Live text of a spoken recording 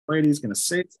Brady's going to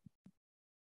say,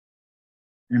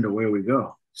 and away we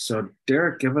go. So,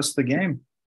 Derek, give us the game.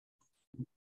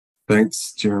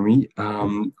 Thanks, Jeremy.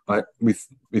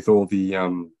 With all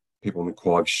the people on the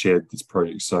call, I've shared this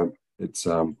project, so it's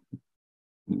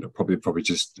probably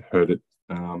just heard it.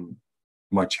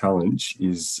 My challenge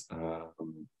is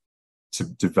to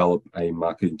develop a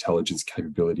market intelligence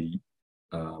capability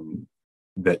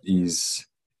that is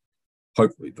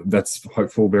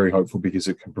very hopeful, because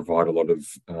it can provide a lot of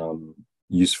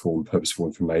useful and purposeful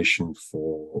information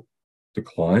for the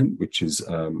client, which is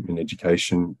an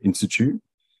education institute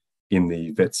in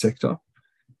the vet sector.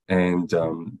 And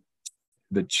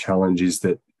the challenge is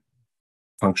that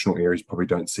functional areas probably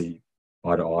don't see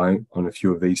eye to eye on a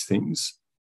few of these things.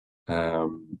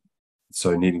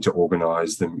 So needing to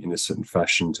organize them in a certain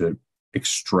fashion to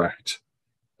extract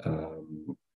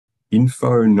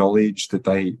info, knowledge that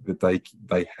they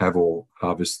have or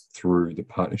harvest through the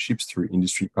partnerships, through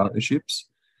industry partnerships.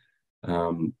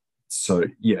 So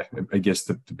yeah, I guess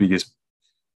the biggest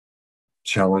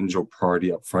challenge or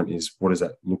priority up front is, what does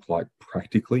that look like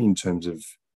practically in terms of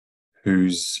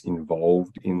who's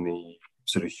involved in the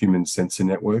sort of human sensor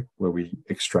network where we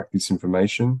extract this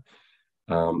information,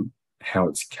 how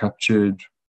it's captured,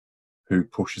 who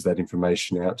pushes that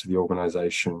information out to the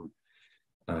organization.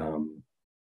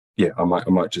 Yeah, I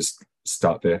might just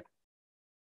start there.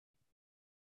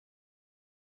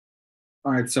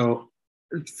 All right, so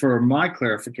for my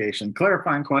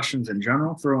clarifying questions in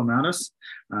general, throw them at us.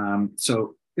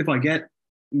 So if I get,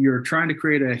 you're trying to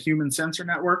create a human sensor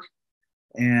network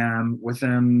and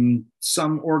within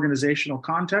some organizational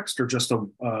context, or just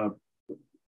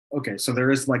okay, so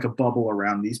there is like a bubble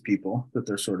around these people that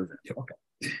they're sort of in. Yep. Okay.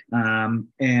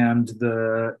 And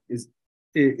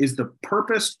is the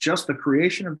purpose just the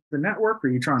creation of the network, or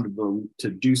are you trying to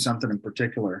do something in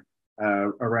particular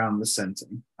around the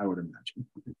sensing, I would imagine?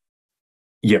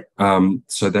 Yep.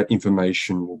 So that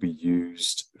information will be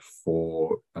used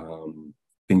for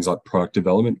things like product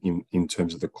development in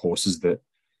terms of the courses that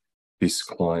this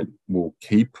client will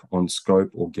keep on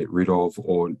scope or get rid of,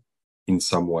 or in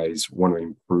some ways want to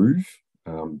improve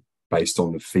based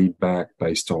on the feedback,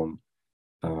 based on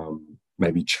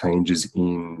maybe changes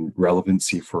in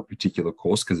relevancy for a particular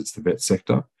course because it's the vet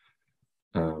sector.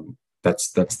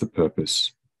 That's the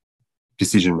purpose.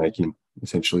 Decision making,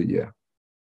 essentially, yeah.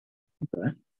 Okay.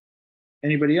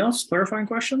 Anybody else? Clarifying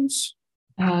questions?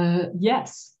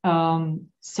 Yes.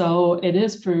 So it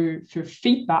is for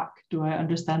feedback. Do I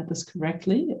understand this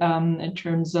correctly? In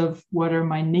terms of what are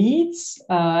my needs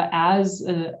as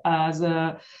a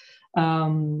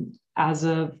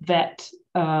vet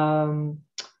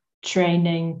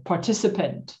training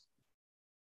participant?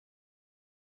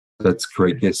 That's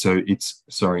correct. Yeah. So it's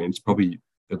probably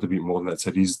a little bit more than that. So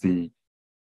it is the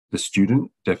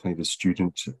student, definitely the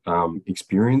student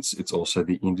experience. It's also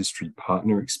the industry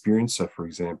partner experience. So, for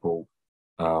example,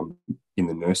 in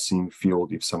the nursing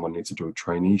field, if someone needs to do a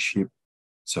traineeship,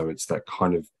 so it's that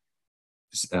kind of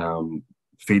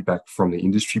feedback from the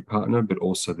industry partner, but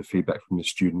also the feedback from the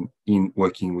student in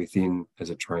working within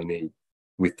as a trainee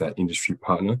with that industry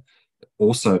partner.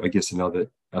 Also, I guess another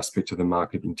aspect of the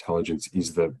market intelligence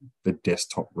is the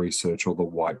desktop research or the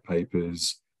white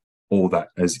papers, all that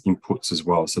as inputs as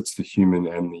well. So it's the human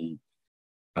and the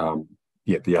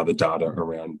other data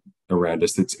around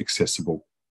us that's accessible.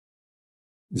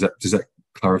 Does that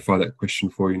clarify that question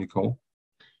for you, Nicole?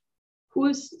 Who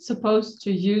is supposed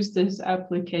to use this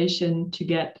application to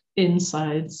get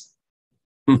insights?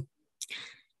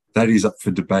 That is up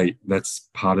for debate. That's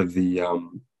part of the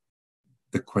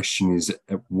question is,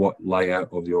 at what layout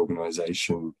of the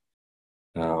organization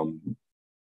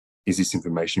is this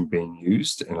information being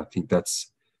used? And I think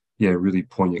that's, a really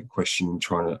poignant question in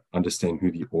trying to understand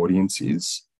who the audience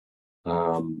is.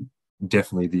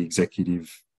 Definitely the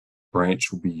executive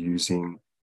branch will be using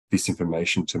this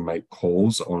information to make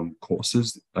calls on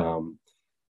courses.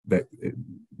 That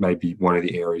may be one of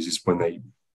the areas is when they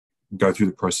go through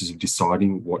the process of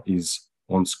deciding what is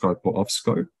on scope or off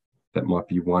scope. That might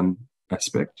be one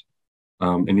aspect.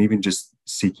 And even just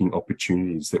seeking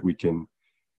opportunities that we can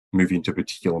move into a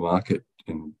particular market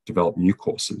and develop new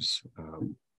courses.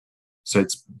 So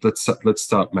let's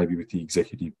start maybe with the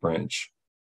executive branch.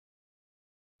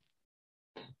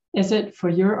 Is it for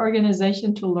your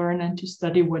organization to learn and to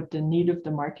study what the need of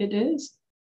the market is?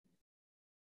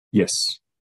 Yes.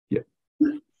 Yeah.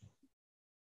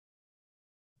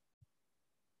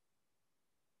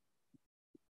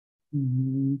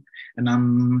 And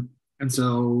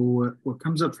so what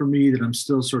comes up for me that I'm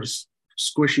still sort of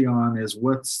squishy on is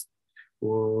what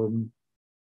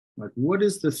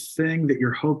is the thing that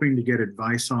you're hoping to get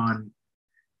advice on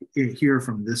hear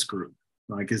from this group?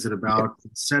 Like, is it about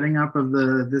setting up of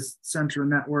this center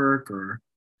network, or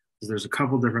there's a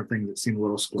couple different things that seem a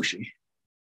little squishy?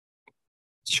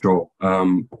 Sure.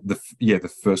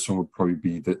 The first one would probably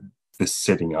be the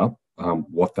setting up,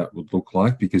 what that would look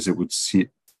like, because it would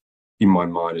sit in my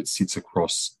mind. It sits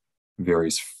across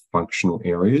various functional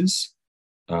areas.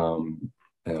 I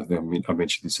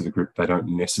mentioned this to the group. They don't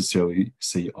necessarily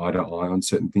see eye to eye on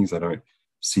certain things. They don't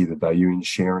see the value in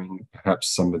sharing perhaps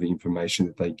some of the information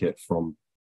that they get from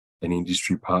an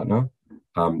industry partner.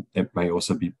 It may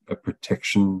also be a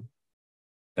protection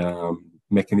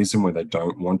mechanism where they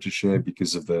don't want to share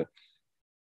because of the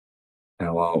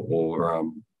power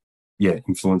or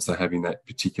influence they have in that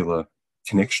particular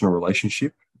connection or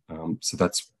relationship. So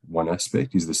that's one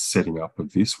aspect, is the setting up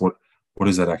of this. What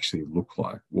does that actually look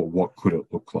like? Well, what could it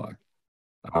look like?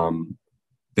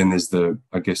 Then there's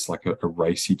I guess like a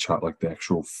racy chart, like the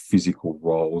actual physical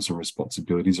roles and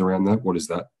responsibilities around that. What does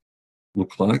that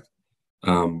look like?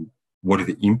 What are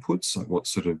the inputs? Like, what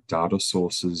sort of data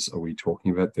sources are we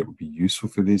talking about that would be useful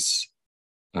for this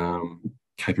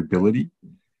capability?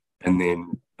 And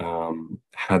then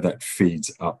how that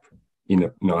feeds up in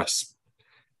a nice,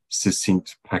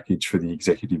 succinct package for the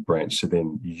executive branch to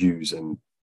then use and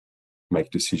make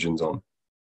decisions on.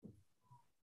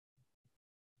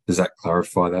 Does that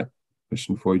clarify that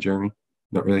question for you, Jeremy?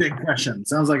 Not really. Big question.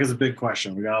 Sounds like it's a big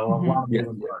question. We got a lot of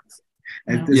moving parts.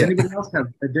 Does anybody else have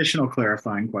additional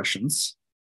clarifying questions?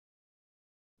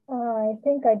 I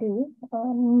think I do.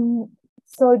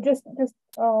 So just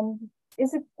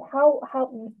is it how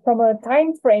from a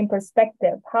time frame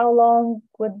perspective, how long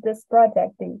would this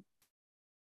project be?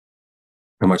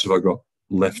 How much have I got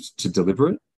left to deliver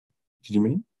it? Did you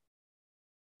mean?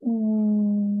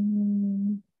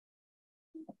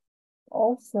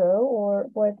 Also, or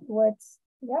what's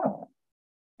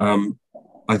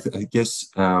I guess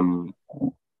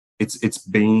it's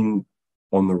been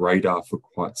on the radar for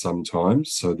quite some time,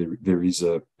 so there is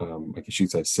a I guess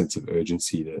you'd say, sense of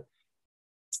urgency to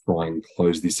try and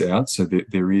close this out. So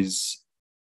there is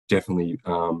definitely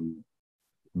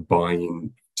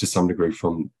buy-in to some degree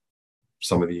from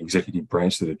some of the executive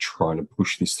branch that are trying to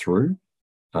push this through,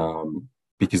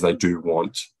 because they do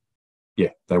want,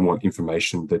 they want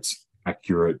information that's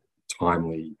accurate,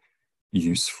 timely,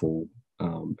 useful,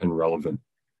 and relevant.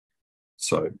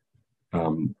 So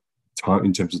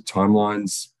in terms of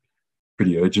timelines,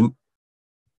 pretty urgent.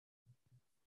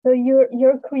 So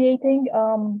you're creating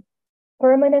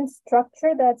permanent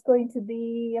structure that's going to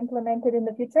be implemented in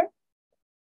the future?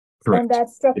 Correct. And that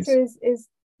structure yes. is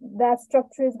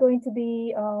going to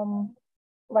be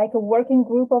like a working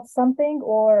group of something,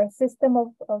 or a system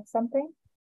of something?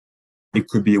 It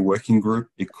could be a working group.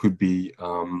 It could be,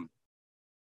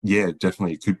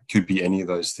 definitely. It could be any of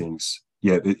those things.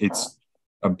 Yeah, it's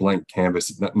a blank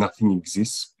canvas. Nothing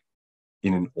exists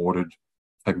in an ordered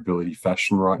capability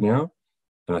fashion right now.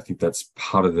 And I think that's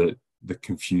part of the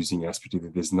confusing aspect of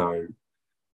it. There's no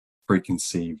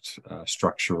preconceived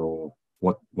structure or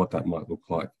what that might look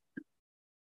like.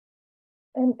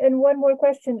 And one more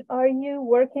question: are you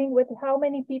working with, how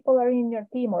many people are in your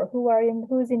team, or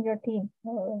who's in your team?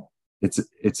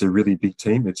 It's a really big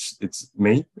team. It's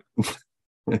me.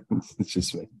 It's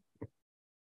just me.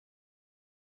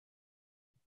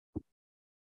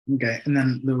 Okay, and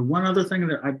then the one other thing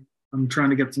that I'm trying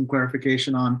to get some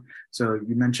clarification on. So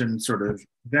you mentioned sort of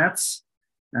vets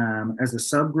as a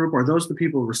subgroup. Are those the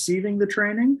people receiving the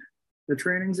trainings that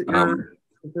you're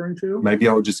referring to? Maybe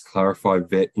I'll just clarify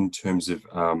vet in terms of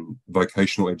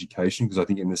vocational education, because I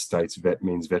think in the States vet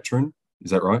means veteran.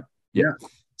 Is that right? Yeah.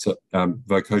 So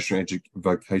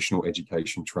vocational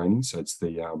education training. So it's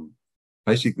the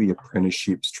basically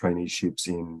apprenticeships, traineeships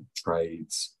in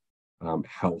trades,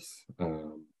 health,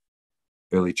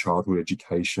 early childhood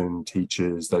education,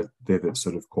 teachers. They're the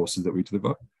sort of courses that we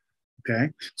deliver.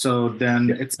 Okay, so then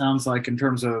it sounds like, in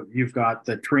terms of, you've got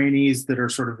the trainees that are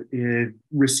sort of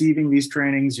receiving these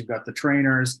trainings, you've got the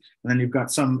trainers, and then you've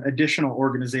got some additional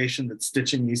organization that's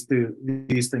stitching these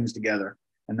things together.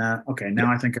 And that, okay,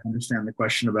 now I think I understand the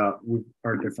question about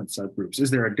our different subgroups.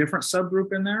 Is there a different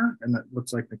subgroup in there? And that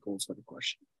looks like Nicole's got a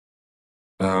question.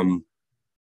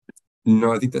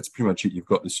 No, I think that's pretty much it. You've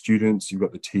got the students, you've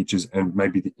got the teachers, and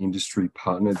maybe the industry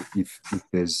partner if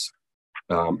there's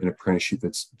an apprenticeship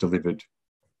that's delivered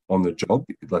on the job,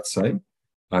 let's say,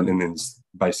 and then there's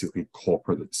basically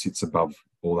corporate that sits above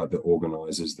all that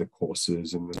organises the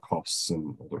courses and the costs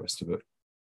and all the rest of it.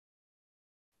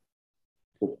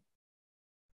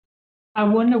 I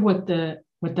wonder what the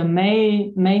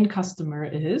main customer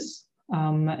is,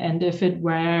 and if it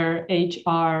were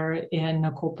HR in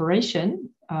a corporation,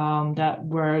 that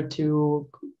were to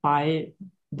buy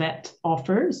vet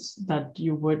offers that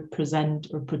you would present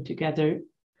or put together,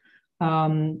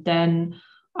 then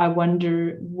I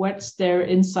wonder what's their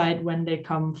insight when they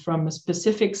come from a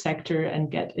specific sector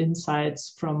and get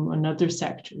insights from another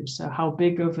sector. So how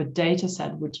big of a data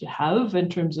set would you have in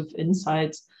terms of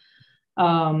insights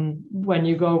when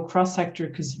you go cross-sector,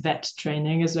 because vet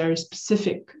training is very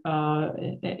specific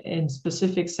in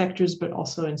specific sectors, but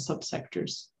also in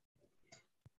subsectors.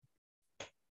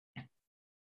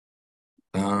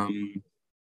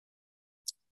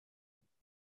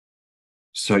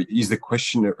 So is the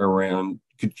question around,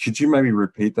 could you maybe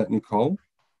repeat that, Nicole?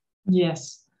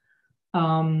 Yes.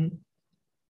 How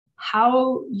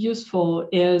useful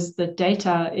is the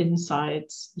data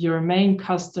insights your main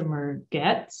customer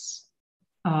gets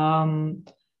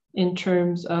in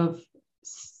terms of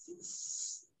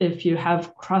if you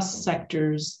have cross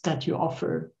sectors that you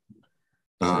offer?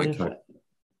 Okay.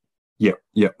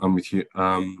 Yeah, I'm with you.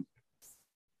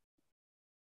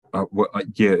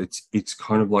 Yeah, it's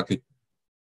kind of like a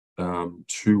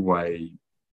two-way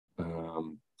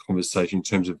conversation in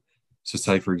terms of, so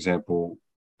say for example,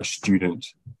 a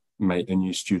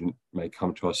new student may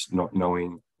come to us not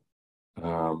knowing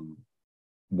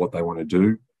what they want to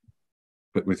do,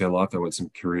 but with their life they want some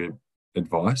career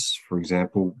advice. For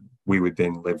example, we would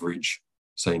then leverage,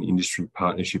 say, an industry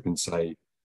partnership and say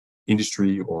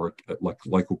industry or like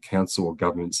local council or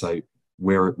government, say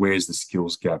where's the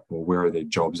skills gap or where are their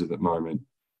jobs at the moment,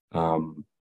 and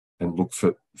look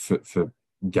for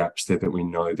gaps there that we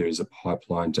know there is a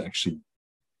pipeline to actually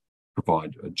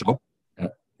provide a job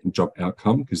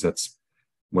outcome, because that's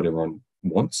what everyone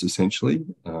wants essentially.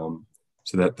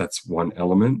 So that's one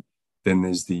element. Then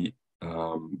there's the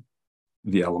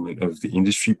element of the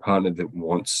industry partner that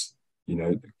wants,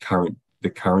 the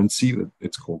currency,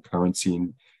 it's called currency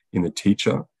in the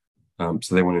teacher.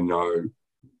 So they want to know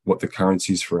what the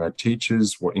currency is for our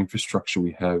teachers, what infrastructure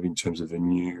we have in terms of the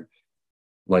new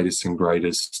latest and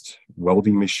greatest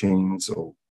welding machines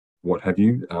or what have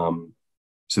you.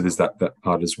 So there's that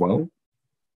part as well.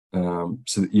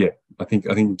 So yeah, I think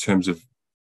in terms of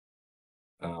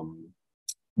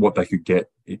what they could get,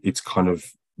 it's kind of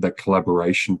that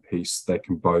collaboration piece. They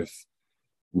can both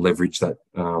leverage that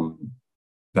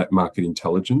that market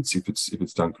intelligence if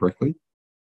it's done correctly.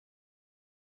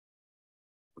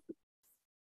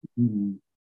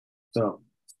 So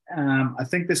I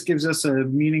think this gives us a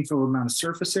meaningful amount of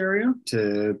surface area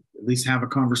to at least have a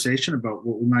conversation about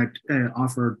what we might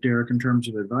offer Derek in terms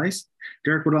of advice.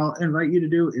 Derek, what I'll invite you to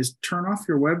do is turn off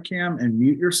your webcam and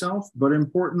mute yourself, but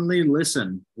importantly,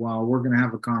 listen while we're going to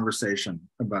have a conversation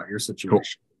about your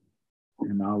situation. Cool.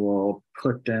 And I will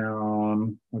put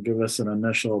down, I'll give us an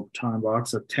initial time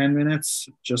box of 10 minutes,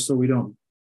 just so we don't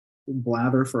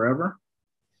blather forever.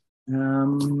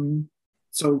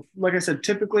 So like I said,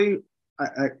 typically,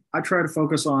 I try to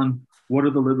focus on what are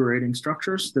the liberating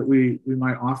structures that we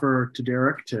might offer to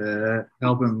Derek to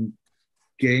help him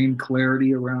gain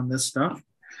clarity around this stuff.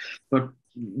 But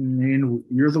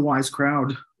you're the wise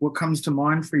crowd. What comes to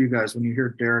mind for you guys when you hear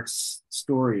Derek's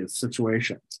story of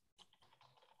situations?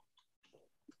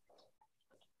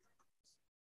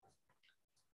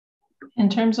 In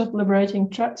terms of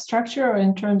liberating structure or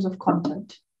in terms of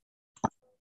content?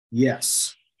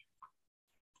 Yes.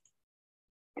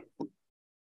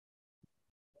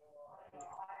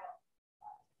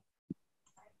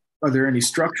 Are there any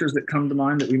structures that come to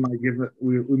mind that we might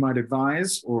we might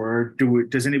advise, or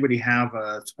does anybody have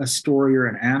a story or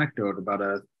an anecdote about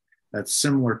a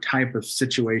similar type of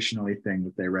situationally thing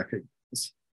that they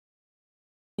recognize?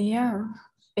 Yeah.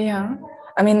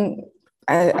 I mean,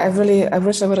 I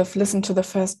wish I would have listened to the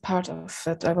first part of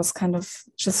it. I was kind of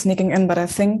just sneaking in, but I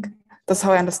think that's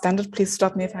how I understand it. Please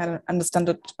stop me if I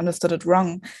understood it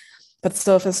wrong. But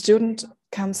so if a student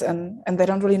comes in and they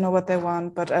don't really know what they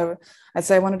want, but I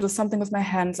say I want to do something with my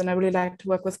hands and I really like to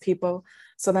work with people.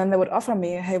 So then they would offer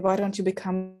me, hey, why don't you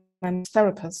become my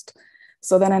therapist?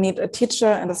 So then I need a teacher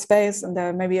and a space, and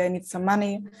then maybe I need some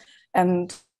money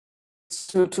and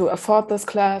to afford this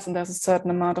class, and there's a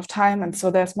certain amount of time. And so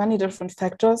there's many different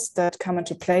factors that come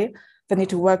into play that need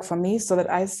to work for me, so that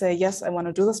I say, yes, I want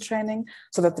to do this training,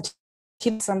 so that the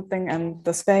teacher something and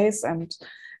the space and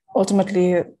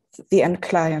ultimately the end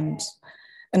client.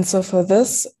 And so for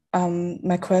this,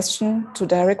 my question to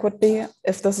Derek would be,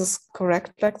 if this is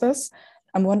correct like this,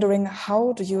 I'm wondering,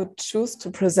 how do you choose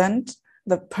to present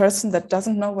the person that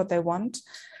doesn't know what they want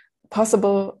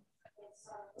possible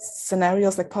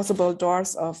scenarios, like possible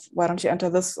doors of why don't you enter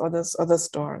this or this or this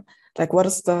door? Like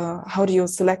how do you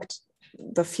select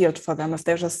the field for them if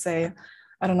they just say,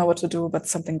 I don't know what to do, but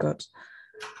something good?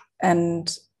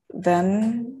 And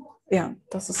then yeah,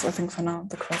 this is, I think, for now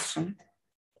the question.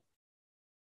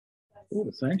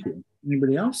 Cool, thank you.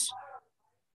 Anybody else?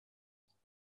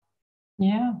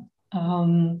 Yeah.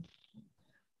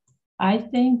 I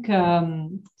think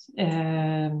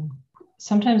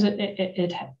sometimes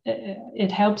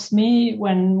it helps me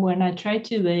when I try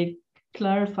to like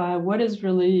clarify what is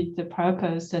really the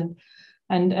purpose and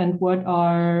what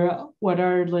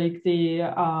are like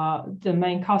the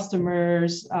main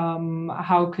customers,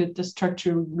 how could the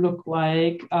structure look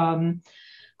like,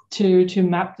 to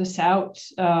map this out,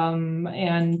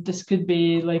 and this could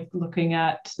be like looking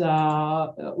at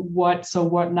what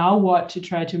to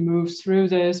try to move through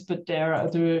this, but there are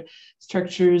other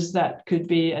structures that could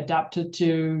be adapted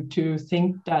to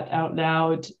think that out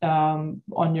loud,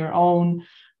 on your own,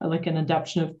 like an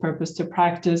adaptation of purpose to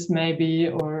practice maybe,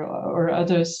 or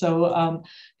others. So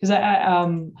because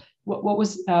what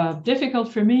was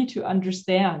difficult for me to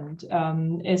understand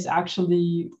is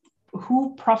actually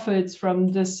who profits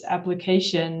from this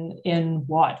application in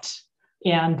what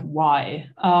and why,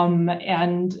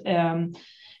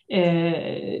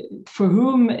 for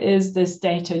whom is this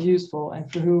data useful and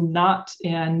for whom not,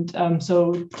 and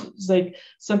so it's like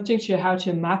something to how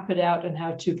to map it out and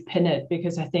how to pin it,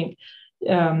 because I think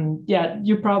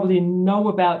you probably know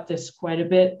about this quite a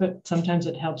bit, but sometimes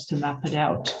it helps to map it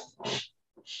out.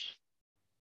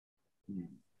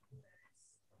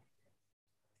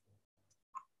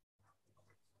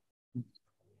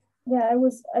 Yeah, I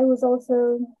was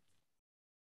also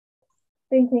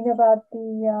thinking about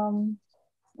the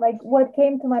like what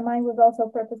came to my mind was also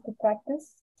purpose to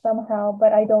practice somehow,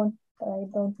 but I don't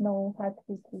know how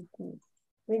to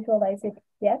visualize it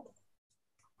yet.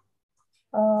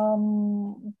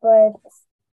 But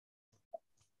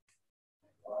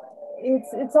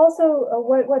it's also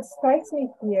what strikes me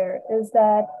here is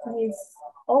that he's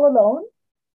all alone,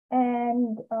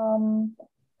 and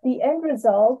the end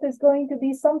result is going to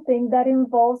be something that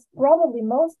probably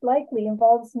most likely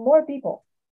involves more people.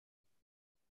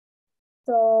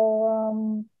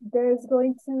 So there's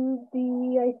going to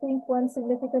be, I think, one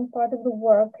significant part of the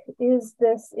work is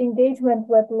this engagement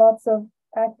with lots of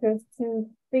actors to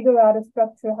figure out a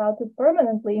structure, how to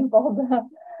permanently involve them,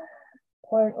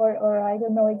 or I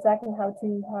don't know exactly how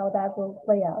that will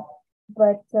play out.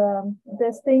 But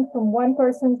this thing from one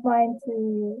person's mind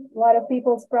to a lot of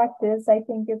people's practice, I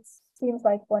think it seems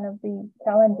like one of the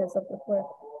challenges of this work.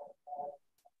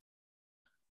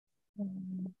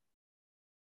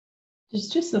 It's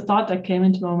just a thought that came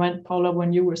into my mind, Paula,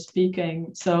 when you were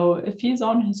speaking. So if he's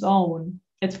on his own,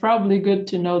 it's probably good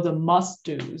to know the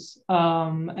must-dos.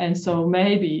 And so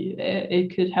maybe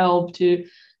it could help to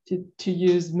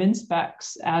use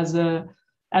min-specs as a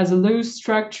loose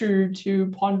structure to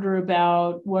ponder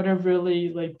about what are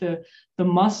really like the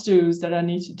must-dos that I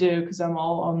need to do because I'm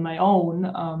all on my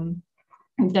own,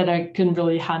 that I can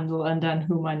really handle, and then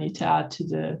whom I need to add to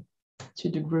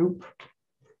the group.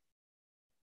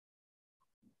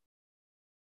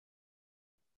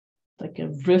 Like a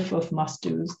riff of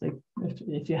must-dos, like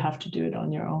if you have to do it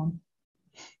on your own.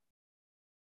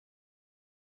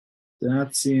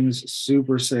 That seems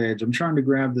super sage. I'm trying to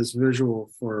grab this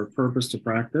visual for purpose to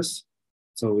practice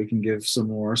so we can give some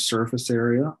more surface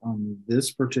area on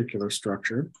this particular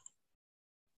structure.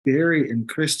 Barry and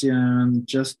Christian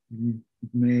just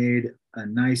made a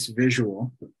nice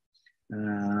visual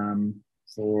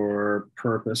for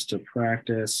purpose to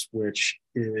practice, which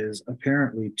is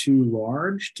apparently too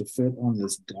large to fit on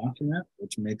this document,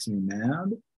 which makes me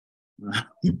mad.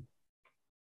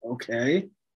 Okay.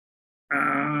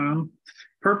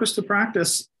 Purpose to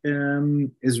practice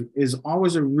is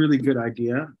always a really good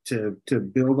idea to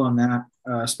build on that,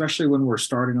 especially when we're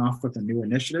starting off with a new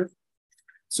initiative.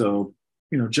 So,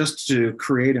 just to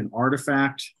create an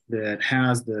artifact that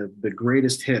has the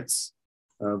greatest hits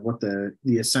of what the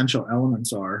essential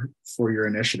elements are for your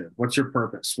initiative. What's your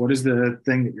purpose? What is the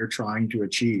thing that you're trying to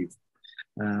achieve?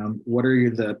 What are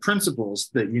the principles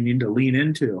that you need to lean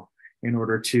into in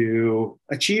order to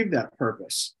achieve that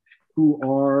purpose? Who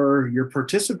are your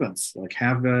participants? Like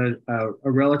have a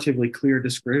relatively clear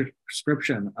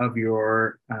description of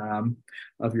your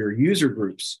user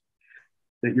groups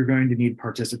that you're going to need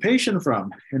participation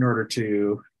from in order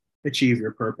to achieve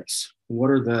your purpose. What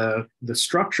are the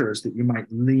structures that you might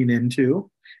lean into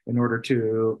in order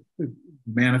to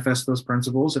manifest those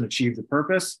principles and achieve the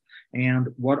purpose? And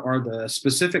what are the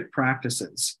specific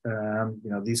practices?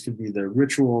 These could be the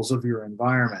rituals of your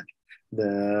environment.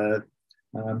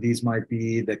 These might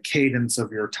be the cadence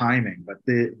of your timing, but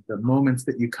the moments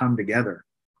that you come together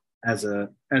as a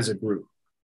group.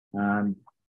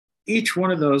 each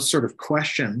one of those sort of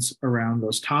questions around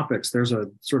those topics, there's a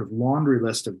sort of laundry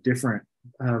list of different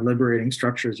liberating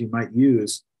structures you might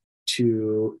use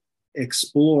to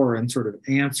explore and sort of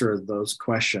answer those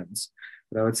questions.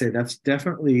 But I would say that's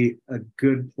definitely a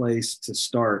good place to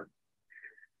start.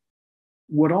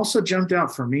 What also jumped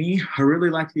out for me, I really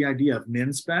like the idea of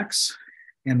min specs.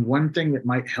 And one thing that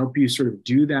might help you sort of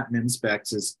do that min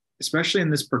specs is, especially in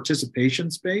this participation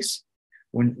space,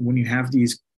 when you have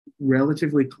these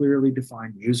relatively clearly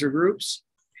defined user groups,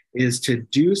 is to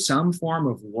do some form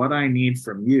of what I need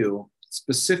from you,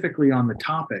 specifically on the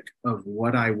topic of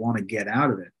what I want to get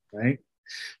out of it, right?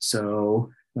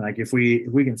 So like if we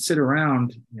can sit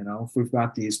around, you know, if we've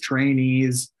got these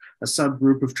trainees, a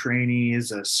subgroup of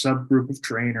trainees, a subgroup of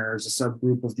trainers, a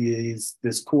subgroup of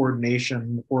this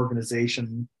coordination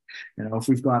organization, you know, if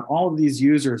we've got all of these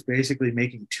users basically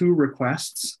making 2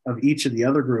 requests of each of the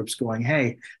other groups going,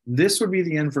 hey, this would be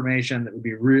the information that would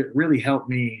be really help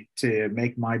me to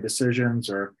make my decisions,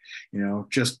 or, you know,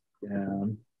 just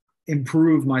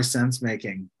improve my sense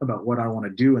making about what I want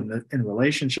to do in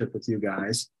relationship with you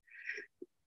guys.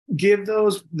 Give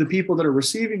the people that are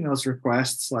receiving those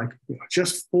requests like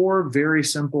just 4 very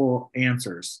simple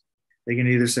answers. They can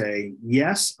either say,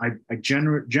 yes, I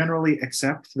generally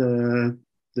accept your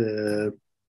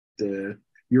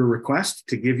request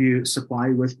to supply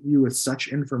you with such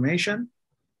information.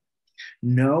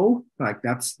 No, like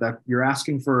that you're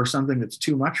asking for something that's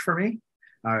too much for me.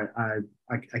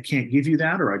 I can't give you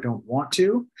that, or I don't want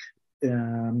to.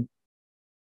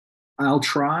 I'll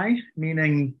try,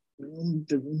 meaning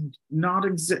not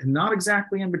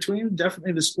exactly in between,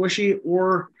 definitely the squishy,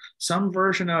 or some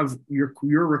version of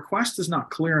your request is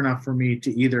not clear enough for me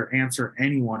to either answer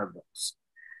any one of those,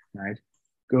 right?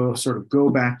 Go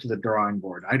back to the drawing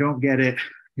board. I don't get it,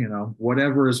 you know,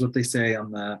 whatever is what they say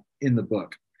in the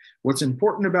book. What's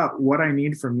important about what I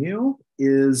need from you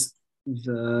is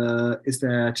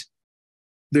that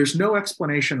there's no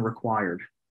explanation required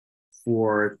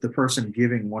for the person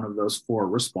giving one of those 4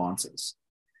 responses.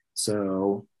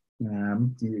 So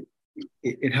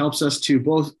it helps us to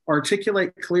both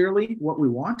articulate clearly what we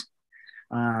want,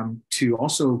 to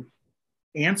also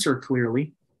answer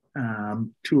clearly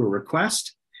to a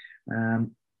request,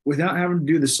 without having to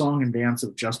do the song and dance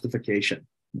of justification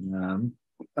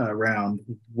around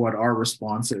what our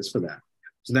response is for that.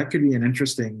 So that could be an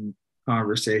interesting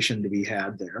conversation to be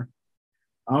had there.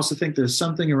 I also think there's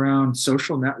something around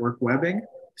social network webbing.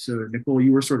 So Nicole,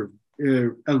 you were sort of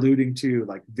alluding to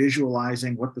like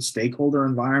visualizing what the stakeholder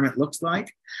environment looks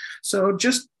like. So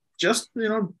just you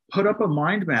know, put up a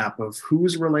mind map of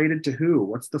who's related to who,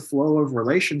 what's the flow of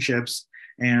relationships,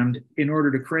 and in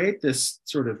order to create this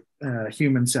sort of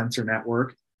human sensor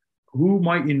network, who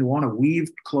might you want to weave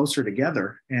closer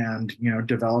together and, you know,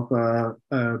 develop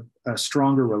a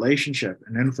stronger relationship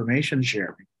and information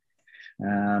sharing.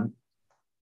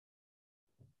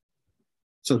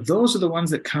 So those are the ones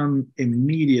that come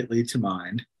immediately to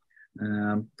mind.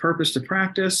 Purpose to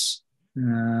practice,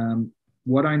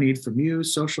 what I need from you,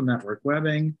 social network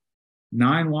webbing.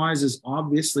 9 whys is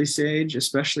obviously sage,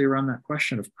 especially around that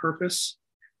question of purpose.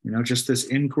 You know, just this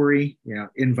inquiry, you know,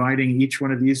 inviting each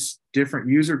one of these different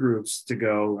user groups to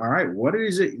go, all right, what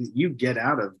is it you get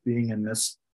out of being in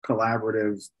this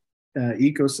collaborative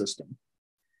ecosystem?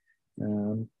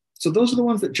 So those are the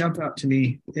ones that jump out to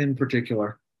me in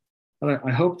particular. But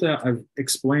I hope that I've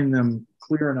explained them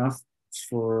clear enough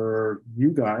for you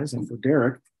guys and for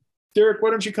Derek. Derek, why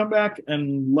don't you come back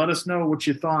and let us know what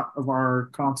you thought of our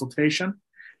consultation,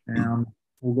 and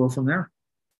we'll go from there.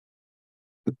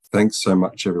 Thanks so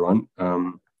much, everyone.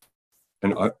 And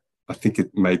I think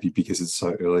it may be because it's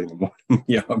so early in the morning.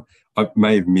 Yeah, I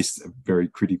may have missed a very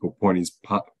critical point.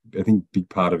 I think a big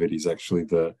part of it is actually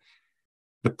the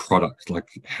product, like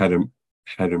how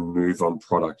to move on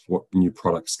product. What new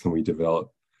products can we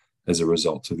develop as a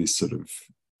result of this sort of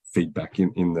feedback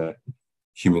in the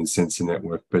human sensor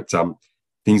network? But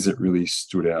things that really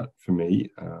stood out for me.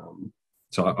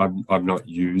 So I've not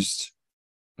used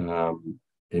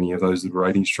any of those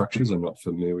liberating structures. I'm not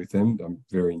familiar with them. I'm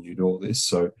very new to all this,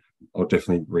 so I'll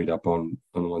definitely read up on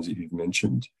the ones that you've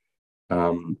mentioned.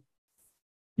 I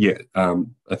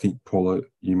think Paula,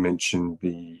 you mentioned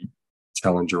the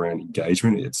challenge around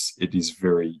engagement. It is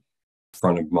very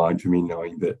front of mind for me,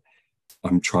 knowing that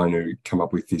I'm trying to come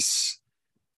up with this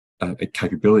a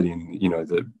capability, and you know,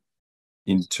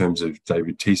 in terms of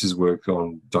David Teese's work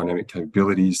on dynamic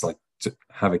capabilities, like to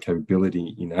have a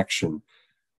capability in action,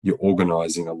 you're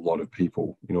organizing a lot of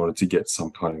people in order to get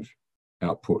some kind of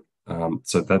output.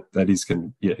 So that is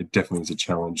going to, it definitely is a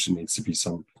challenge. There needs to be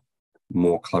some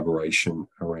more collaboration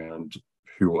around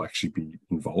who will actually be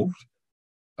involved.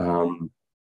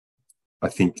 I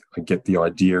think I get the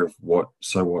idea of what,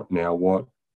 so what, now what.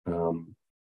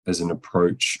 As an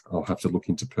approach, I'll have to look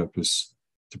into purpose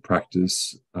to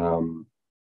practice.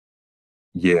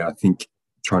 Yeah, I think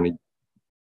trying to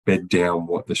bed down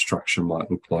what the structure might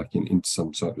look like in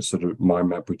some sort of mind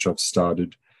map, which I've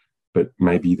started, but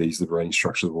maybe these liberating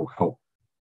structures will help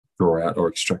draw out or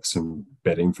extract some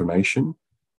better information.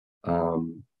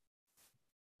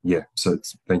 Yeah, so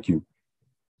thank you.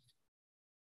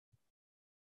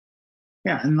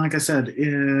 Yeah, and like I said,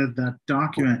 in that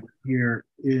document here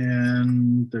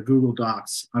in the Google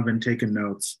Docs, I've been taking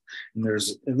notes, and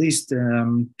there's at least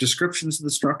descriptions of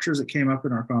the structures that came up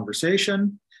in our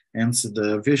conversation, and so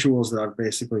the visuals that I've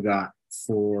basically got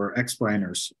for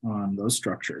explainers on those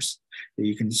structures that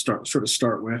you can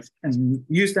start with, and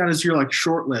use that as your like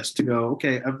short list to go,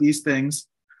 okay, of these things,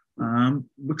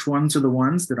 which ones are the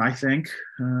ones that I think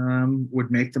would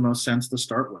make the most sense to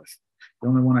start with. The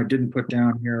only one I didn't put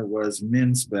down here was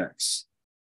min specs.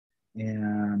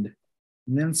 And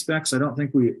min specs, I don't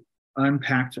think we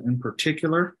unpacked in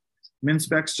particular. Min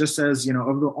specs just says, you know,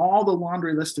 of all the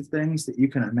laundry list of things that you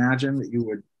can imagine that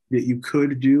you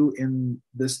could do in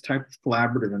this type of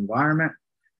collaborative environment,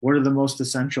 what are the most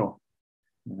essential?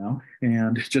 You know,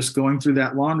 and just going through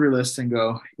that laundry list and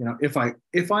go, you know, if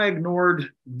I ignored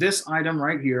this item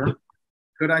right here,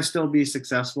 could I still be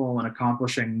successful in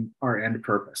accomplishing our end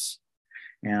purpose?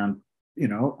 And, you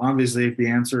know, obviously, if the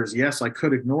answer is yes, I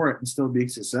could ignore it and still be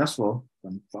successful,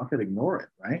 then fuck it, ignore it,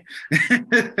 right?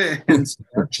 And so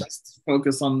just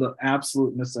focus on the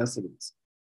absolute necessities.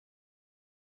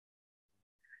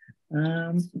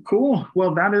 Cool.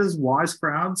 Well, that is Wise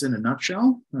Crowds in a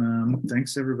nutshell.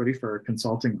 Thanks everybody for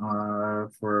consulting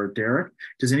for Derek.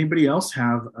 Does anybody else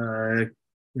have a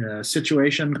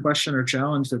situation, question, or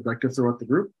challenge they'd like to throw at the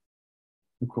group?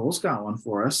 Nicole's got one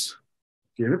for us.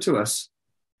 Give it to us.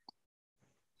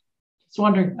 Just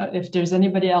wondering if there's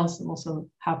anybody else. I'm also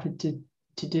happy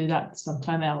to do that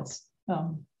sometime else.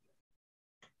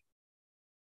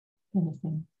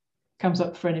 Anything comes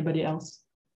up for anybody else?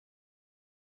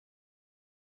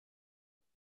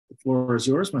 The floor is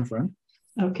yours, my friend.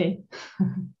 Okay,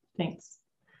 thanks.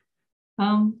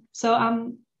 So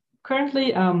I'm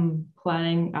currently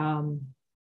planning.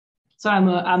 So I'm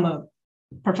a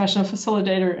professional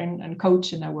facilitator and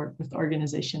coach, and I work with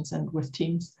organizations and with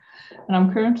teams. And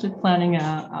I'm currently planning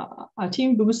a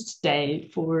team boost day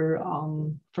for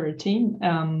a team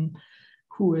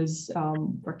who is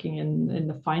working in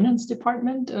the finance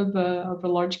department of a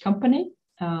large company.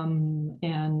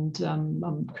 And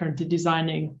I'm currently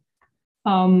designing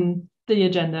the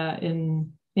agenda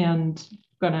and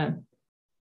gonna,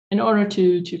 in order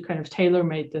to kind of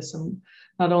tailor-made this, I'm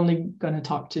not only going to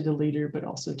talk to the leader, but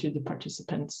also to the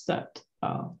participants that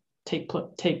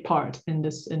take part in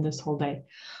this whole day.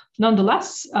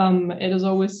 Nonetheless, it is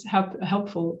always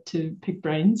helpful to pick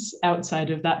brains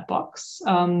outside of that box.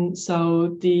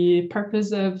 So the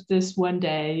purpose of this one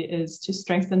day is to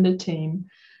strengthen the team.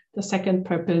 The second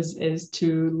purpose is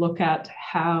to look at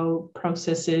how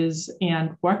processes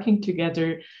and working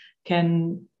together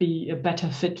can be a better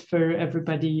fit for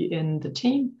everybody in the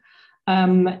team.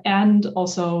 And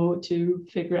also to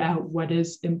figure out what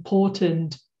is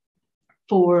important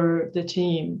for the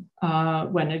team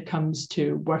when it comes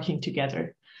to working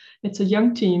together. It's a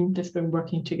young team that's been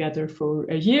working together for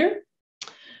a year,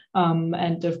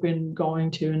 and they've been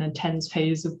going to an intense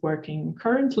phase of working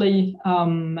currently.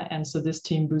 And so this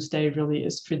Team Boost Day really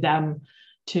is for them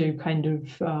to kind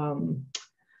of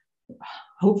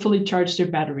hopefully charge their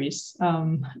batteries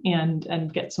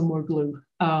and get some more glue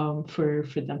for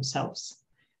themselves.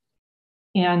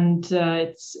 And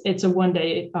it's a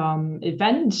one-day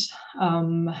event,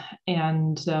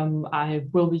 and I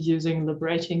will be using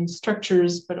liberating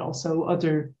structures, but also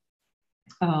other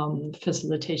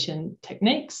facilitation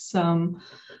techniques.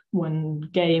 One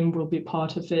game will be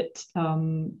part of it,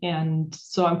 and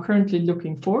so I'm currently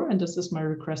looking for, and this is my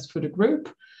request for the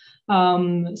group,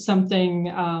 something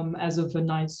as of a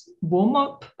nice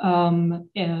warm-up,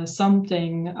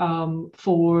 something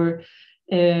for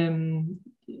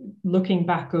looking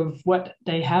back of what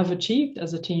they have achieved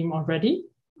as a team already,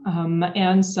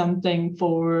 and something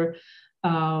for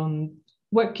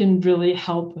what can really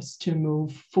help us to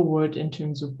move forward in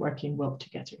terms of working well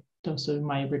together. Those are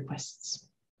my requests.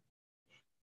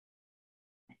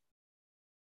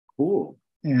 Cool.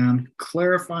 And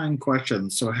clarifying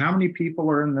questions. So how many people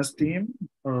are in this team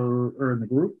or in the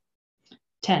group?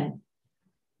 10.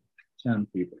 10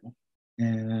 people.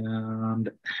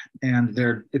 And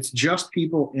it's just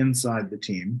people inside the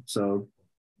team. So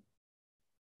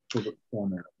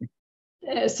primarily.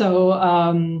 So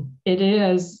it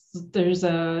is. There's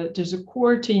a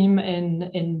core team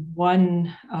in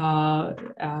one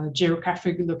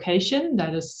geographic location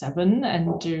that is 7,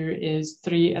 and there is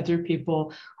 3 other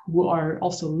people who are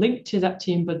also linked to that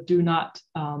team but do not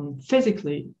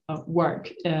physically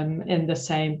work in the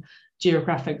same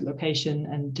geographic location,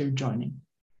 and they're joining.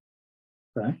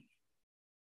 Okay.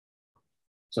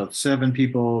 So 7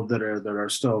 people that are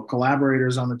still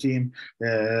collaborators on the team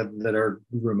that are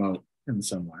remote in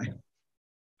some way.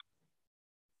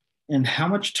 And how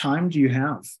much time do you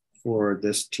have for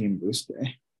this team boost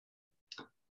day?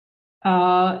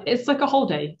 It's like a whole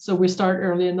day. So we start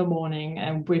early in the morning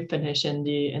and we finish in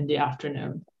the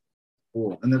afternoon.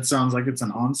 Cool. And that sounds like it's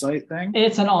an on-site thing?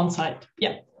 It's an on-site,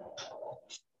 yeah.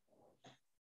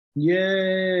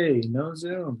 Yay! No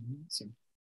Zoom.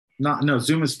 No,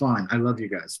 Zoom is fine. I love you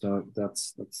guys. So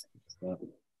that's you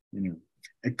know.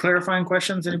 Clarifying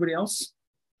questions. Anybody else?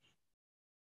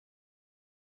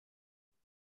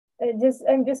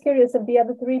 I'm just curious if the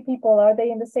other 3 people, are they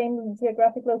in the same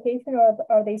geographic location or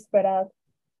are they spread out?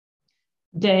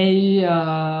 They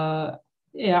are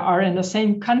in the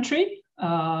same country,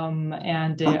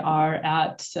 and they are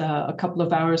at a couple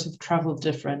of hours of travel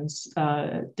distance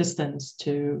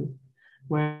to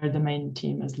where the main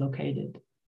team is located.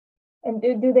 And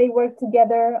do they work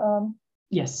together?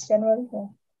 Yes. Generally, yeah.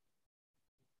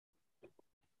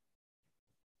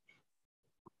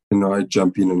 Can I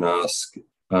jump in and ask,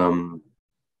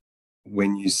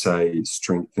 when you say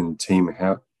strengthen team,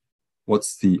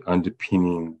 what's the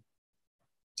underpinning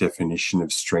definition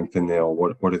of strengthen there?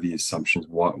 Or what are the assumptions?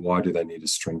 Why do they need to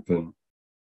strengthen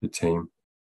the team?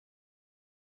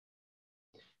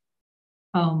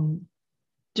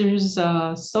 There's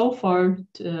so far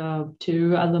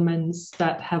 2 elements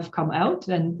that have come out,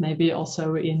 and maybe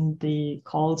also in the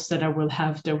calls that I will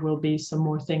have, there will be some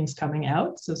more things coming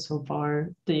out. So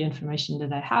far, the information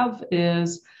that I have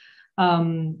is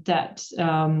that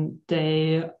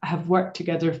they have worked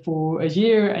together for a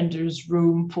year, and there's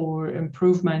room for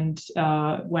improvement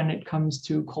when it comes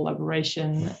to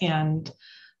collaboration and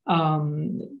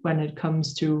when it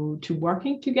comes to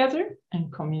working together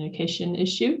and communication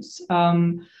issues.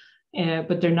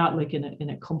 But they're not like in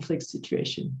a conflict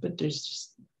situation, but there's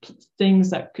just things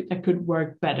that could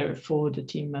work better for the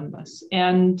team members.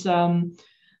 And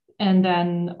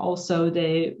then also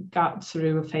they got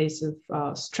through a phase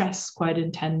of stress, quite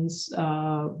intense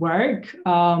work.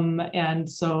 And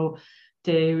so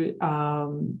they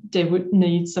would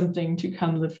need something to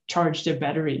kind of charge their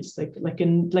batteries, like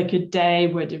a day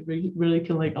where they really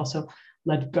can like also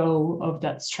let go of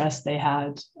that stress they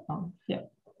had. Yeah.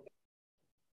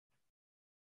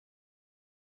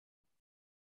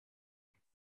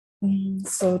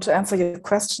 So to answer your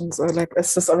questions, or like,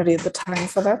 is this already the time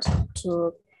for that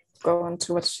to go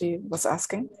into what she was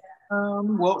asking?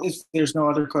 Well, if there's no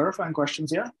other clarifying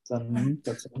questions, yeah, then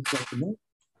that's for me.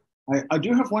 I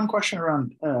do have one question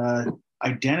around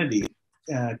identity.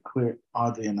 Clear,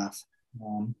 oddly enough,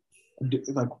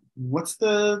 like what's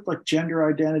the like gender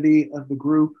identity of the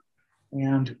group,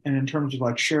 and in terms of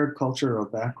like shared culture or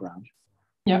background?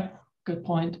 Yeah, good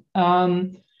point.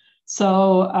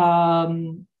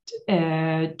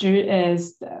 There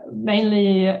is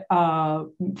mainly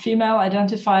female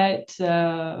identified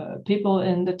people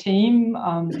in the team.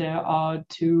 There are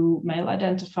 2 male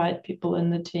identified people in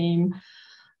the team.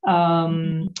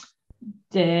 And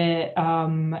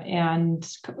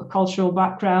cultural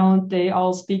background, they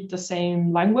all speak the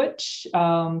same language.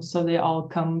 So they all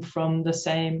come from the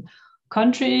same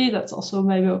country. That's also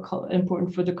maybe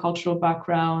important for the cultural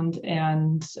background.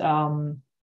 And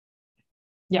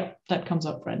yeah, that comes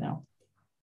up right now.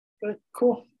 Good,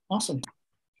 cool, awesome.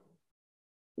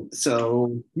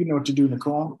 So you know what to do,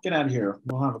 Nicole. Get out of here.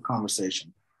 We'll have a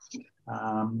conversation.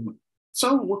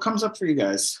 So what comes up for you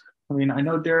guys? I mean, I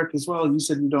know Derek as well. You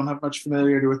said you don't have much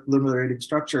familiarity with liberating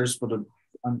structures, but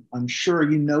I'm sure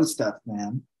you know stuff,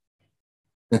 man.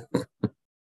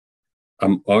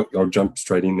 I'll jump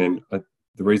straight in then.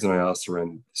 The reason I asked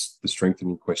around the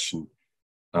strengthening question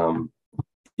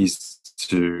is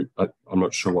I'm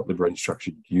not sure what liberating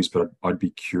structure you use, but I'd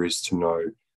be curious to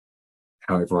know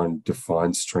how everyone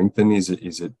defines strengthen. Is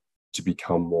it to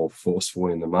become more forceful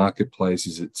in the marketplace?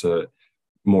 Is it to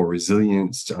more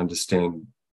resilience, to understand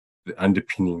the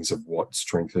underpinnings of what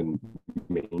strengthen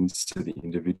means to the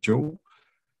individual?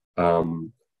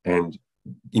 And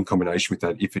in combination with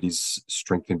that, if it is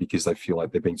strengthened because they feel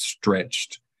like they're being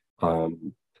stretched,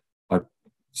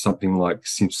 something like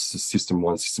system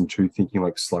 1, system 2, thinking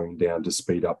like slowing down to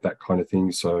speed up, that kind of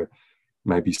thing. So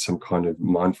maybe some kind of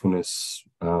mindfulness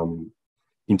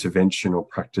intervention or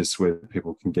practice where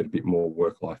people can get a bit more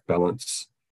work-life balance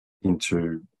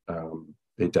into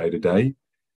their day-to-day?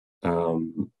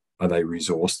 Are they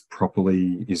resourced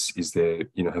properly? Is there,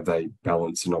 have they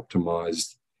balanced and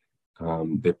optimized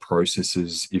their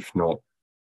processes? If not,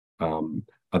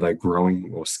 are they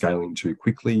growing or scaling too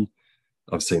quickly?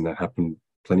 I've seen that happen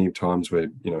plenty of times where,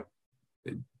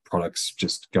 products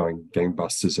just going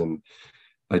gangbusters and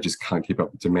they just can't keep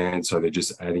up with demand. So they're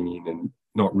just adding in and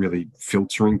not really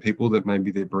filtering people that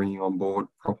maybe they're bringing on board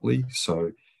properly.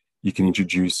 So you can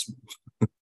introduce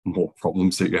more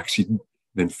problems that you're actually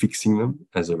then fixing them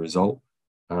as a result.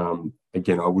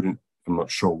 Again, I'm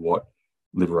not sure what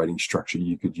liberating structure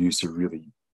you could use to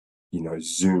really,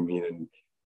 zoom in and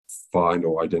find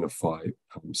or identify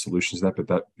solutions to that. But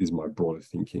that is my broader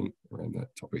thinking around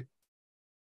that topic.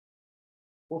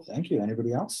 Well, thank you.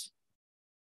 Anybody else?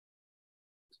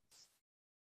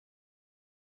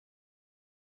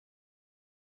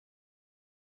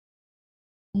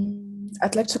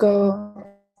 I'd like to go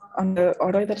on the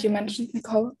order that you mentioned,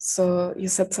 Nicole. So you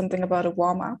said something about a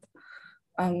warm-up.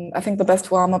 I think the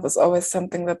best warm-up is always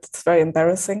something that's very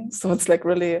embarrassing. So it's like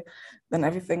really, then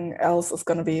everything else is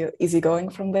going to be easygoing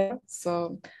from there.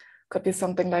 So could be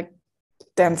something like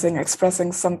dancing,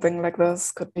 expressing something like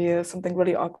this, could be something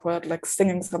really awkward, like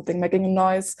singing something, making a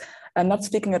noise, and not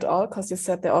speaking at all, because you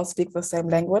said they all speak the same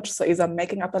language. So either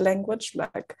making up a language,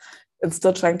 like, and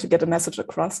still trying to get a message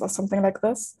across or something like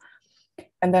this.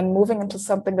 And then moving into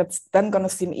something that's then going to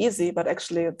seem easy, but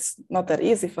actually it's not that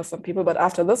easy for some people. But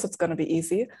after this, it's going to be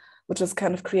easy, which is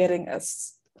kind of creating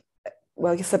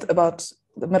well, you said about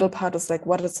the middle part is like,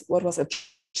 what was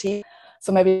achieved?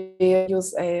 So maybe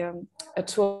use a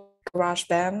tool, Garage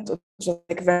Band, just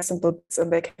like very simple beats,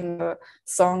 and they can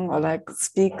song or like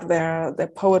speak their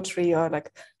poetry, or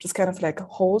like just kind of like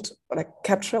hold or like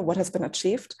capture what has been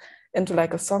achieved into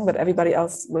like a song that everybody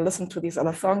else will listen to these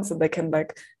other songs, and they can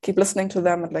like keep listening to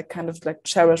them and like kind of like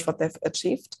cherish what they've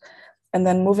achieved. And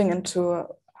then moving into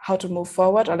how to move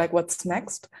forward, or like what's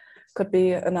next, could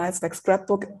be a nice like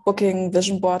scrapbooking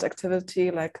vision board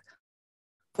activity, like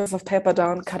piece of paper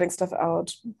down, cutting stuff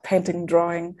out, painting,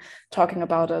 drawing, talking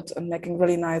about it, and making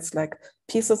really nice like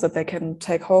pieces that they can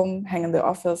take home, hang in the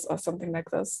office or something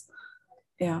like this.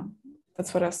 Yeah,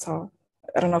 that's what I saw.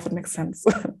 I don't know if it makes sense.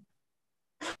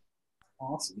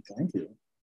 Awesome, thank you.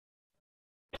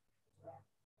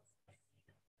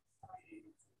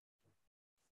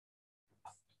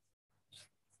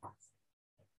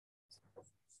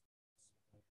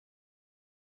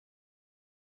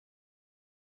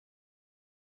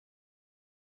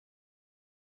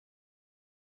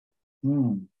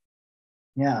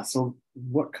 Yeah, so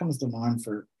what comes to mind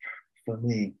for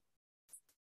me?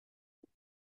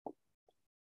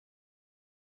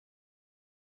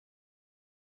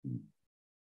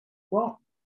 Well,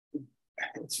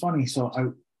 it's funny. So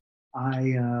I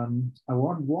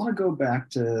want to go back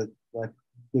to like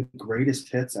the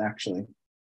greatest hits actually.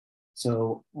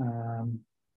 So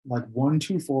like 1,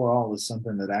 2, 4 all is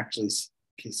something that actually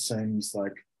seems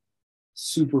like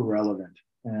super relevant,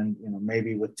 and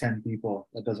maybe with 10 people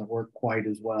that doesn't work quite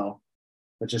as well,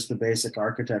 but just the basic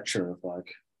architecture of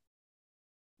like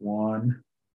 1,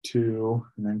 2,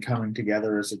 and then coming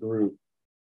together as a group.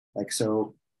 Like,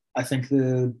 so I think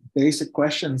the basic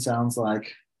question sounds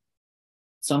like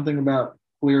something about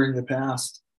clearing the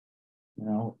past.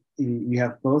 You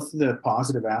have both the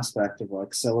positive aspect of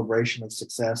like celebration of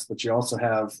success, but you also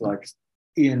have like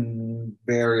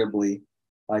invariably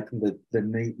like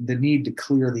the need to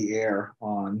clear the air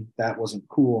on that wasn't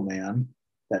cool, man.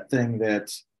 That thing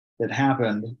that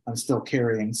happened, I'm still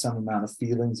carrying some amount of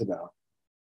feelings about.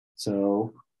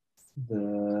 So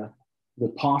the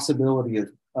possibility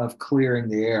of clearing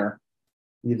the air,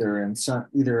 either in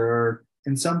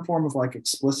some form of like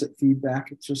explicit feedback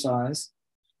exercise.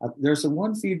 There's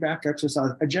one feedback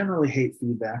exercise. I generally hate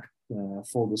feedback,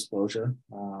 full disclosure.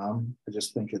 I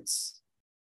just think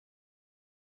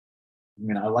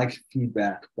I like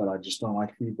feedback, but I just don't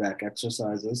like feedback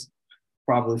exercises.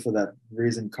 Probably for that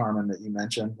reason, Carmen, that you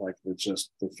mentioned, like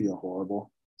they feel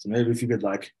horrible. So maybe if you could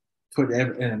like put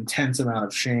an intense amount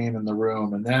of shame in the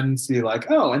room and then see like,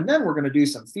 oh, and then we're going to do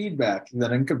some feedback,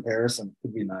 then in comparison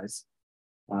could be nice.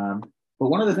 But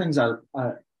one of the things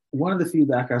one of the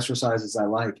feedback exercises I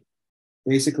like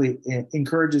basically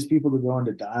encourages people to go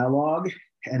into dialogue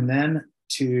and then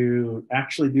to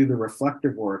actually do the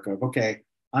reflective work of, okay,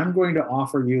 I'm going to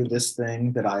offer you this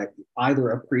thing that I either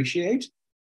appreciate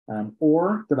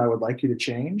or that I would like you to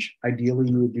change. Ideally,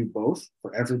 you would do both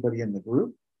for everybody in the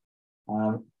group.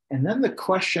 And then the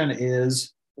question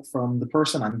is from the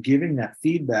person I'm giving that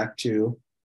feedback to,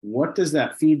 what does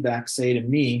that feedback say to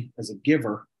me as a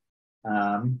giver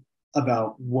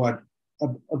about what,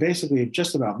 basically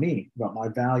just about me, about my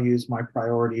values, my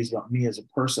priorities, about me as a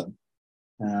person.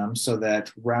 So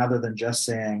that rather than just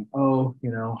saying, oh,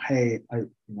 hey,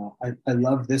 I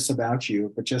love this about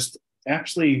you, but just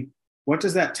actually, what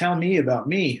does that tell me about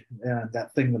me,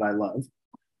 that thing that I love?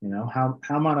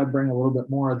 How might I bring a little bit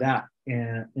more of that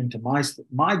into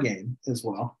my game as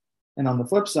well? And on the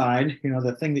flip side,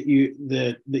 the thing that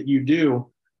you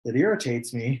do that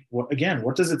irritates me,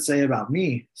 what does it say about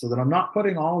me? So that I'm not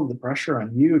putting all of the pressure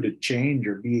on you to change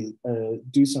or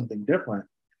do something different,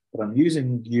 but I'm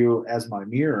using you as my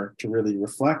mirror to really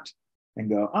reflect and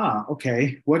go,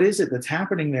 okay, what is it that's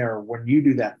happening there when you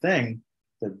do that thing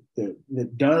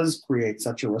that does create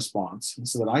such a response, and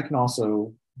so that I can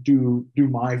also do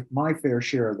my fair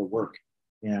share of the work,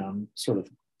 and sort of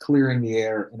clearing the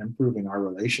air and improving our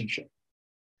relationship.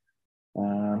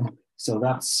 So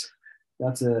that's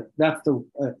at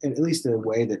least a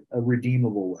way, that a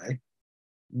redeemable way.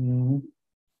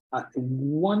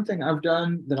 One thing I've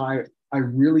done that I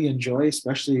really enjoy,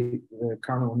 especially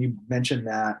Carmen, when you mentioned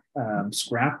that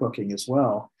scrapbooking as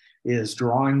well, is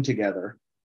drawing together.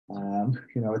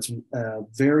 It's a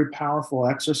very powerful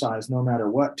exercise, no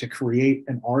matter what, to create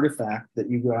an artifact that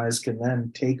you guys can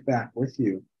then take back with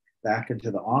you back into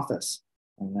the office.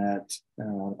 And that,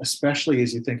 especially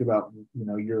as you think about,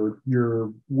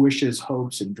 your wishes,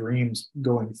 hopes, and dreams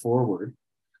going forward.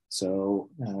 So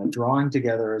drawing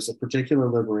together is a particular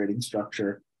liberating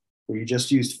structure where you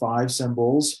just used 5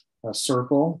 symbols, a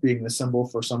circle being the symbol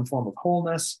for some form of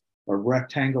wholeness, a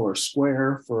rectangle or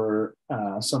square for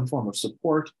some form of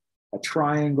support, a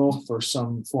triangle for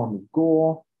some form of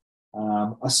goal,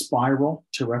 a spiral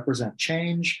to represent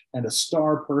change, and a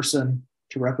star person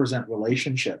to represent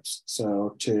relationships.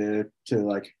 So to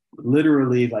like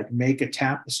literally like make a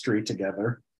tapestry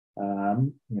together,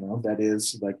 that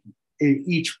is like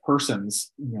each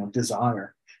person's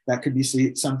desire. That could be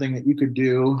something that you could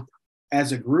do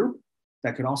as a group.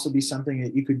 That could also be something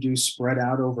that you could do spread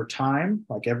out over time.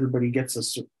 Like everybody gets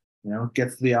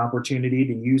gets the opportunity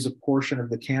to use a portion of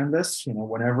the canvas,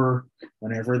 whenever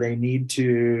they need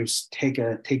to take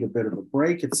a bit of a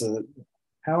break. It's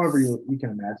however you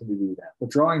can imagine to do that. But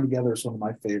drawing together is one of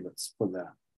my favorites for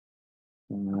that.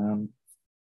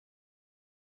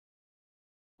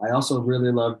 I also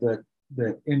really love the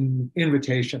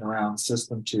invitation around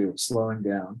system 2, slowing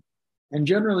down. And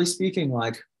generally speaking,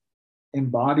 like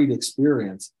embodied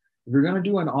experience. If you're going to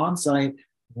do an on-site,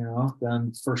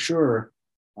 then for sure,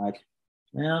 like,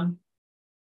 man,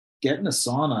 get in a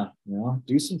sauna,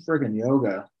 do some friggin'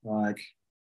 yoga, like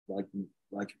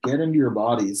get into your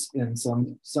bodies in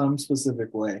some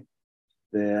specific way,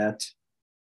 and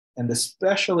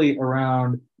especially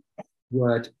around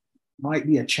what might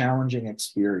be a challenging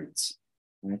experience,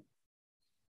 right?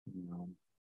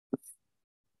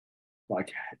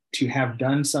 Like to have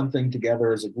done something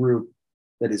together as a group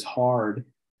that is hard,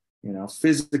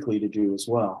 physically to do as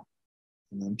well.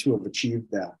 And then to have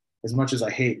achieved that, as much as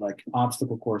I hate like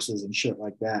obstacle courses and shit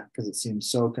like that, because it seems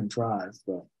so contrived,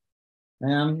 but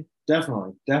man,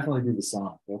 definitely do the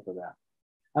sauna. Go for that.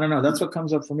 I don't know. That's what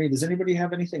comes up for me. Does anybody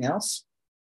have anything else?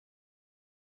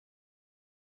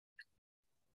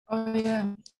 Oh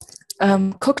yeah.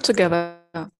 Cook together,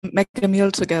 make a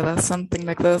meal together, something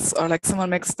like this, or like someone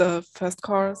makes the first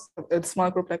course, a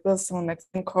small group like this, someone makes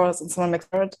the course, and someone makes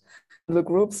third in the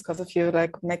groups. Because if you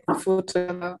like make the food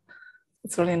together,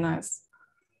 it's really nice.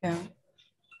 Yeah.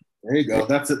 There you go.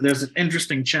 There's an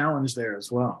interesting challenge there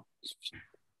as well.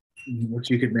 What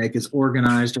you could make as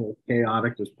organized or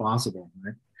chaotic as possible,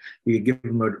 right? You could give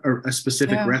them a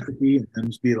specific recipe and then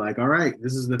just be like, all right,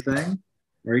 this is the thing.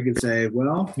 Or you could say,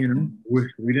 well,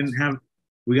 we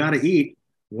got to eat.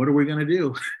 What are we going to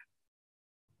do?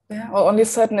 Yeah, or only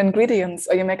certain ingredients.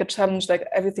 Or you make a challenge like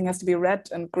everything has to be red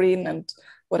and green and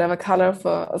whatever color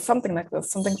for something like this.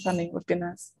 Something funny would be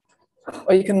nice.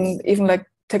 Or you can even like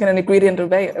take an ingredient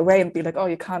away and be like, oh,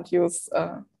 you can't use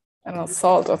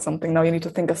salt or something. Now you need to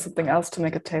think of something else to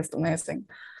make it taste amazing.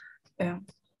 Yeah.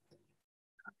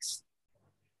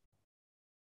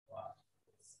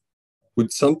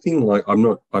 Would something like,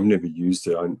 I've never used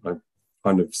it, I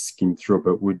kind of skimmed through it,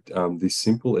 but would this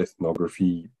simple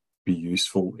ethnography be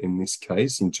useful in this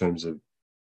case in terms of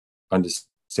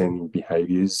understanding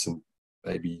behaviors and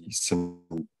maybe some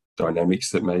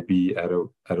dynamics that may be out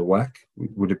of whack?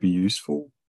 Would it be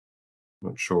useful?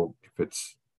 I'm not sure if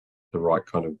it's the right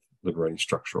kind of liberating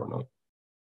structure or not.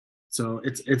 So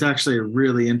it's actually a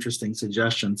really interesting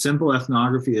suggestion. Simple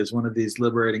ethnography is one of these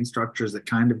liberating structures that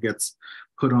kind of gets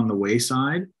put on the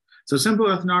wayside. So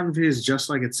simple ethnography is just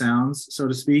like it sounds, so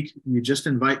to speak. You just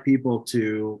invite people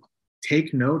to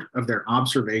take note of their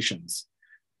observations,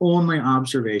 only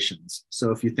observations.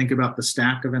 So if you think about the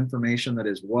stack of information that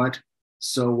is what,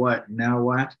 so what, now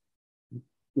what,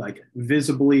 like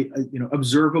visibly,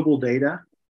 observable data,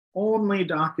 only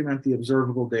document the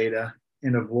observable data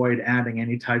and avoid adding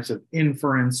any types of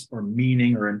inference or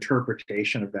meaning or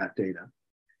interpretation of that data.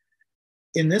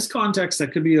 In this context,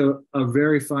 that could be a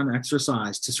very fun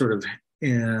exercise to sort of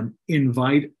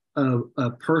invite a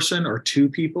person or two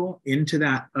people into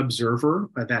that observer,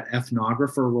 that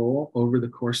ethnographer role over the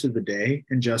course of the day,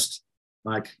 and just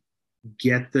like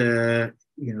get the,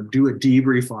 do a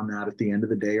debrief on that at the end of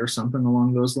the day or something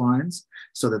along those lines,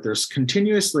 so that there's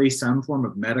continuously some form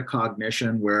of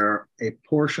metacognition where a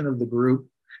portion of the group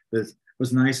that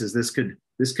was nice is this could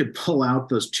pull out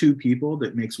those two people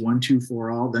that makes 1, 2, 4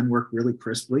 all, then work really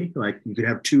crisply. Like you could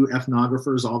have two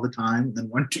ethnographers all the time, and then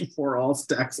 1, 2, 4 all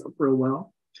stacks up real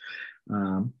well.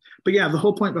 But yeah, the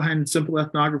whole point behind simple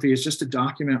ethnography is just to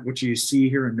document what you see,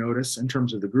 hear, and notice in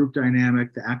terms of the group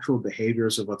dynamic, the actual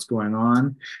behaviors of what's going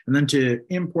on, and then to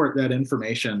import that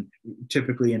information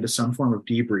typically into some form of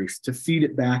debrief to feed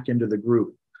it back into the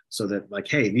group, so that like,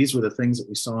 hey, these were the things that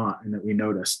we saw and that we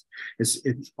noticed.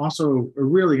 It's also a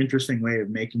really interesting way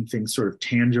of making things sort of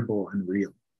tangible and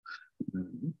real.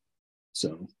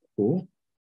 So cool.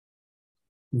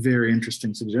 Very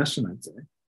interesting suggestion, I'd say.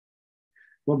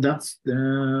 Well, that's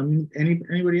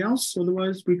anybody else?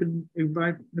 Otherwise, we could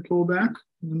invite Nicole back.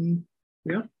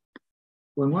 Yeah,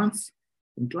 going once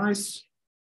and twice.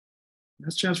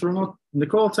 Last chance for remote.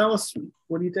 Nicole, tell us,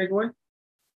 what do you take away?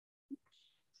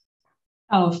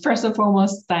 Oh, first and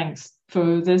foremost, thanks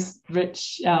for this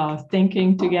rich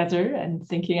thinking together and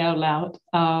thinking out loud.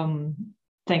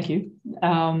 Thank you.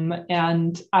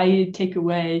 And I take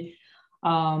away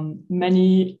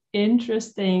many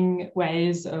interesting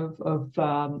ways of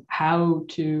how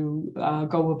to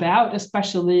go about.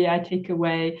 Especially, I take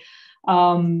away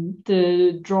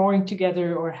the drawing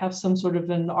together or have some sort of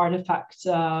an artifact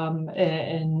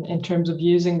in terms of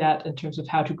using that in terms of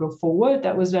how to go forward.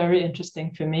 That was very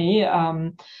interesting for me.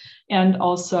 And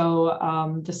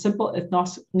also the simple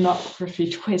ethnography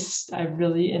twist I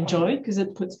really enjoyed, because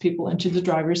it puts people into the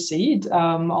driver's seat,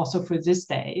 also for this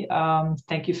day.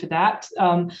 Thank you for that.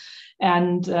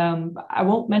 And I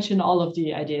won't mention all of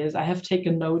the ideas. I have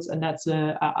taken notes, and that's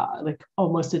like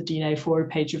almost a DNA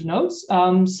 4-page of notes.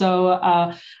 So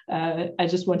I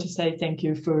just want to say thank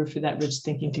you for that rich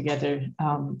thinking together.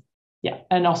 Yeah,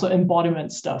 and also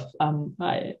embodiment stuff.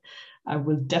 I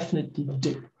will definitely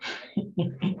do.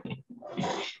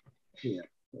 Yeah.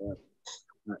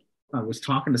 I was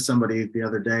talking to somebody the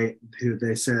other day who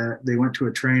they said they went to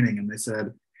a training, and they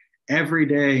said every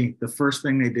day the first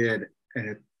thing they did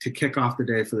to kick off the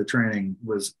day for the training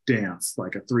was dance,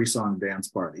 like a 3-song dance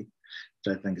party,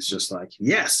 which I think is just like,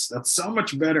 yes, that's so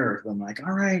much better than like,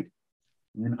 all right.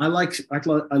 And I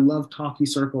love talkie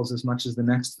circles as much as the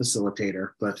next facilitator,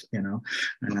 but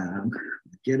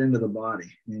get into the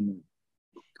body.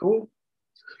 Cool.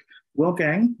 Well,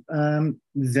 gang,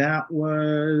 we've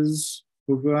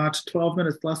got 12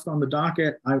 minutes left on the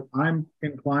docket. I'm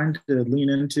inclined to lean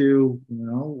into,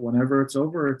 whenever it's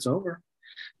over, it's over.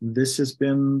 This has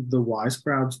been the Wise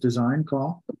Crowds Design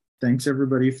Call. Thanks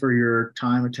everybody for your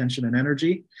time, attention, and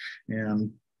energy,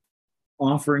 and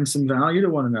offering some value to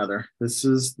one another. This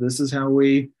is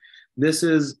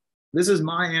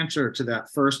my answer to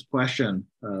that first question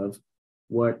of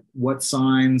what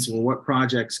signs or what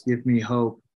projects give me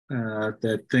hope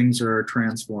that things are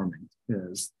transforming,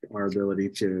 is our ability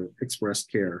to express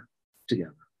care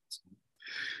together. So,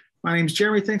 my name's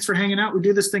Jeremy. Thanks for hanging out. We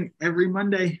do this thing every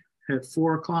Monday at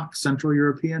 4 o'clock Central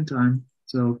European time.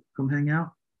 So come hang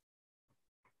out.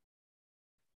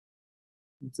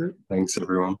 That's it. Thanks,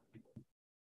 everyone.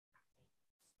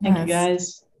 Thank you,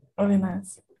 guys. Really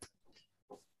nice.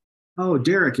 Oh,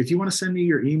 Derek, if you want to send me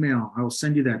your email, I will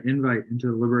send you that invite into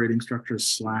the Liberating Structures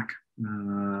Slack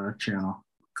channel,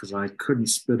 because I couldn't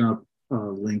spin up a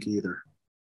link either.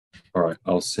 All right,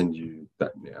 I'll send you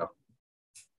that now.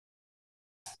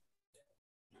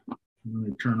 Let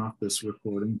me turn off this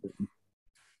recording.